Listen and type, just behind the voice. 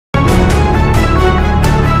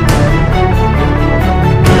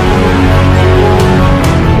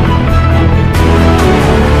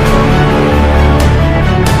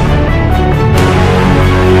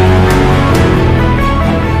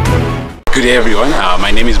Good day, everyone. My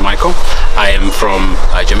name is Michael. I am from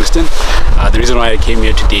Germiston. The reason why I came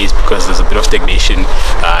here today is because there's a bit of stagnation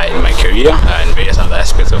in my career and various other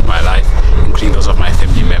aspects of my life, including those of my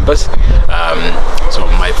family members. So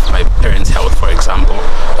my parents' health, for example,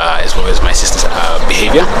 as well as my sister's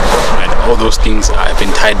behavior, and all those things have been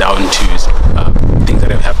tied down to things that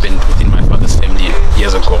have happened within my father's family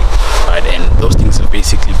years ago, right? And those things have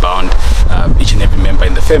basically bound each and every member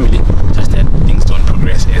in the family, such that things don't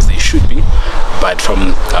progress as they should be. But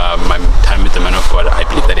from my time with the man of God, I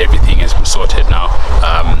believe that everything has been sorted now,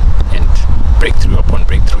 and breakthrough upon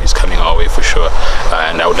breakthrough is coming our way for sure.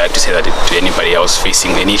 And I would like to say that to anybody else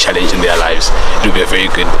facing any challenge in their lives, it would be a very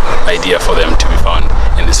good idea for them to be found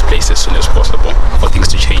in this place as soon as possible, for things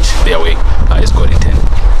to change their way as God intended.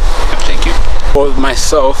 Thank you. For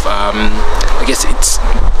myself, I guess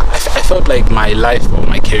I felt like my life or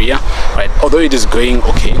my career, right, although it is going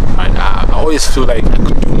okay, right, I always feel like I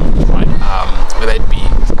could do more, right, whether it be,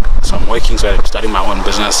 so I'm working, so I'm starting my own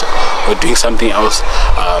business or doing something else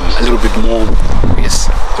a little bit more, I guess,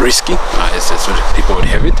 risky, as what people would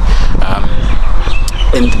have it,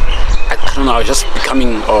 and I don't know, I was just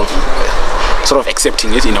becoming sort of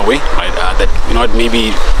accepting it in a way, right, that, you know what,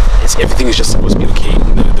 maybe everything is just supposed to be okay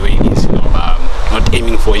the way it is, you know, not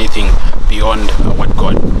aiming for anything beyond what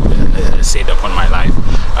God said upon my life,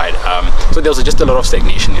 right. So there was just a lot of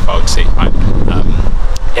stagnation, if I would say, right.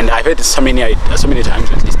 And I've had so many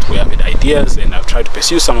times, at least, where I've had ideas and I've tried to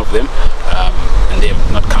pursue some of them, and they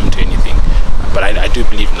have not come to anything. But I do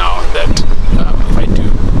believe now that if I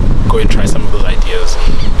do go and try some of those ideas,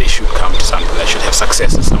 they should come to something that should have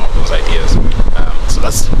success in some of those ideas. So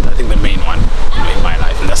that's, I think, the main one, you know, in my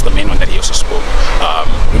life, and that's the main one that he also spoke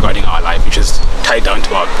regarding our life, which is tied down to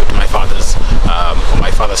my father's or my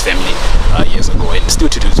father's family years ago, and still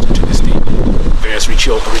to this day. Various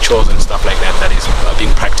rituals and stuff like that is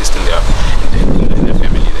being practiced in their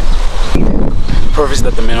family. The prophecy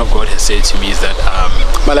that the man of God has said to me is that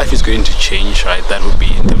my life is going to change, right? That would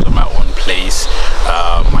be in terms of my own place,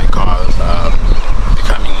 my cars,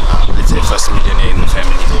 becoming, let's say, first millionaire in the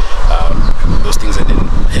family, those things, and then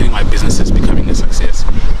having my businesses becoming a success.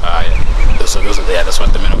 So that's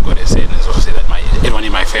what the man of God has said, and he's also said that everyone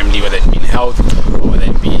in my family, whether it be in health or whether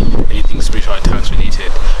it be anything spiritual or tax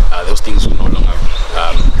related, those things will no longer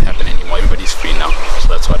happen anymore. Everybody's free now. So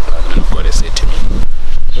that's what the man of God has said to me.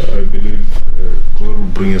 I believe God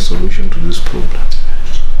will bring a solution to this problem.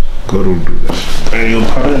 God will do that. And your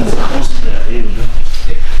parents are also there.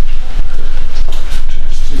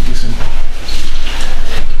 Just take this in.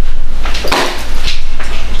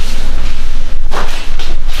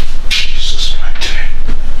 Jesus, mighty name.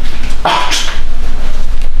 Out.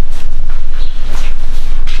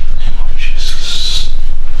 Name of Jesus.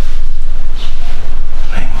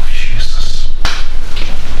 Name of Jesus.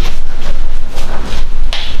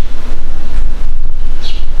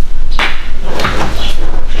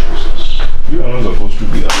 You are not supposed to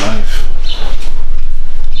be alive,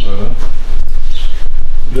 brother.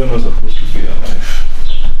 You are not supposed to be alive.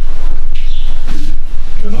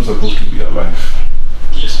 You are not supposed to be alive.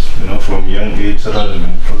 Yes. You know, from young age, Satan has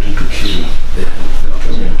been plotting to kill you.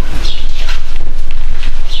 Come here.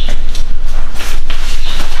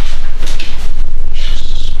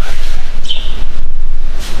 Jesus,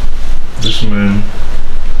 this man,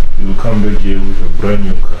 he will come back here with a brand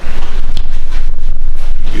new car.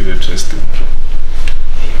 Give a testimony.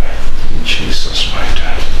 Amen. In Jesus' mighty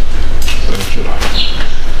name. Thank you, Lord.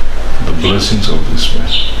 The blessings of this man.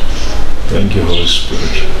 Thank you, Holy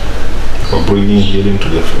Spirit, for bringing healing to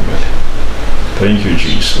the family. Thank you,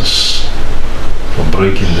 Jesus, for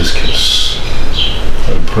breaking this curse. I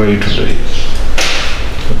pray today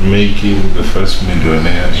that make him the first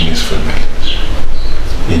millionaire in his family.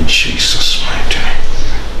 In Jesus'